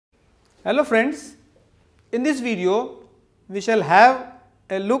Hello friends, in this video we shall have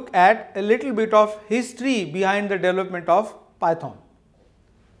a look at a little bit of history behind the development of Python.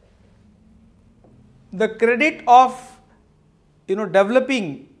 The credit of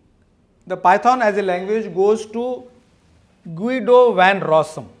developing the Python as a language goes to Guido van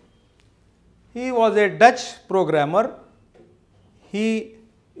Rossum. He was a Dutch programmer. He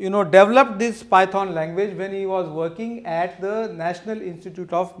developed this Python language when he was working at the National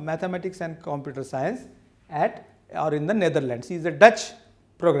Institute of Mathematics and Computer Science in the Netherlands. He is a Dutch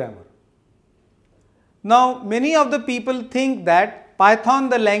programmer. Now, many of the people think that Python,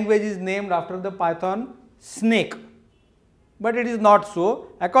 the language, is named after the Python snake, but it is not so.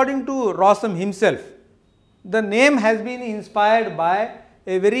 According to Rossum himself, the name has been inspired by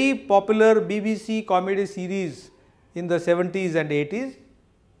a very popular BBC comedy series in the 70s and 80s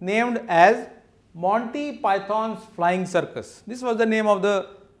named as Monty Python's Flying Circus. This was the name of the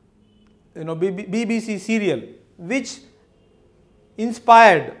BBC serial which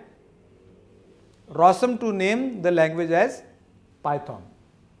inspired Rossum to name the language as Python.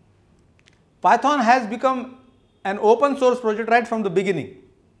 Python has become an open source project right from the beginning,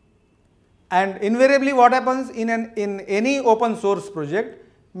 and invariably what happens in any open source project,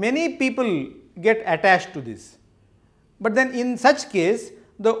 many people get attached to this. But then in such case,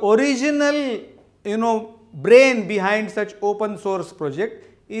 the original brain behind such open source project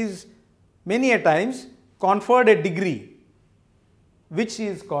is many a times conferred a degree which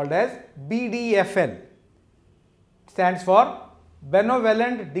is called as BDFL. Stands for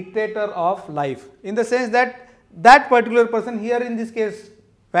Benevolent Dictator of Life, in the sense that that particular person, here in this case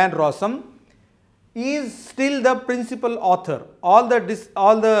Van Rossum, is still the principal author. All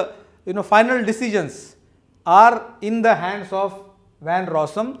the final decisions are in the hands of Van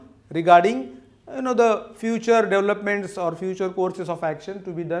Rossum regarding the future developments or future courses of action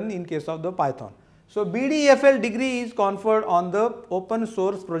to be done in case of the Python. So, BDFL degree is conferred on the open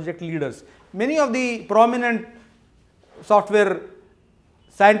source project leaders. Many of the prominent software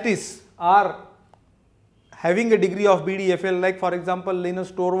scientists are having a degree of BDFL, like for example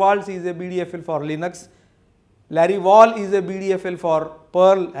Linus Torvalds is a BDFL for Linux, Larry Wall is a BDFL for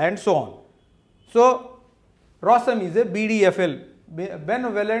Perl, and so on. So, Rossum is a BDFL,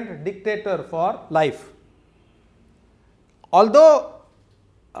 Benevolent Dictator for Life. Although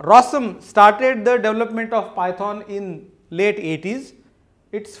Rossum started the development of Python in late 80s,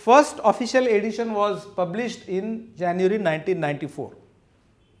 its first official edition was published in January 1994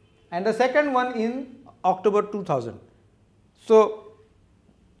 and the second one in October 2000. So,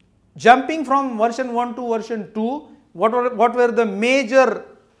 jumping from version 1 to version 2, what were the major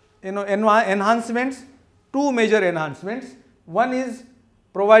enhancements? Two major enhancements. One is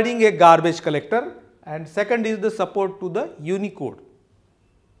providing a garbage collector, and second is the support to the Unicode.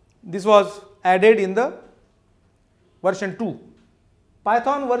 This was added in the version 2.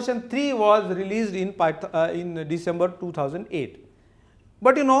 Python version 3 was released in December 2008.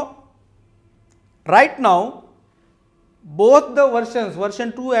 But right now both the versions,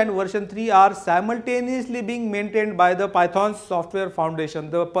 version 2 and version 3, are simultaneously being maintained by the Python Software Foundation,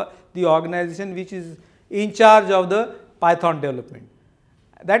 the organization which is in charge of the Python development.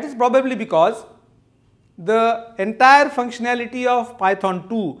 That is probably because the entire functionality of Python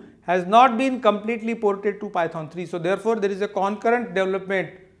 2 has not been completely ported to Python 3. So, therefore, there is a concurrent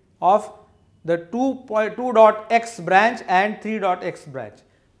development of the 2.x branch and 3.x branch.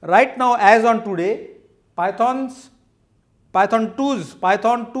 Right now, as on today, Python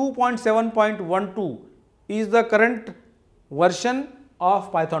 2.7.12 is the current version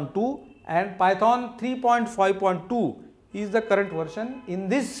of Python 2, and Python 3.5.2 is the current version in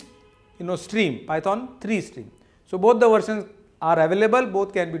this stream, Python 3 stream. So, both the versions are available,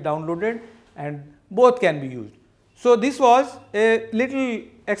 both can be downloaded and both can be used. So, this was a little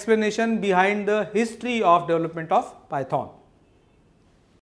explanation behind the history of development of Python.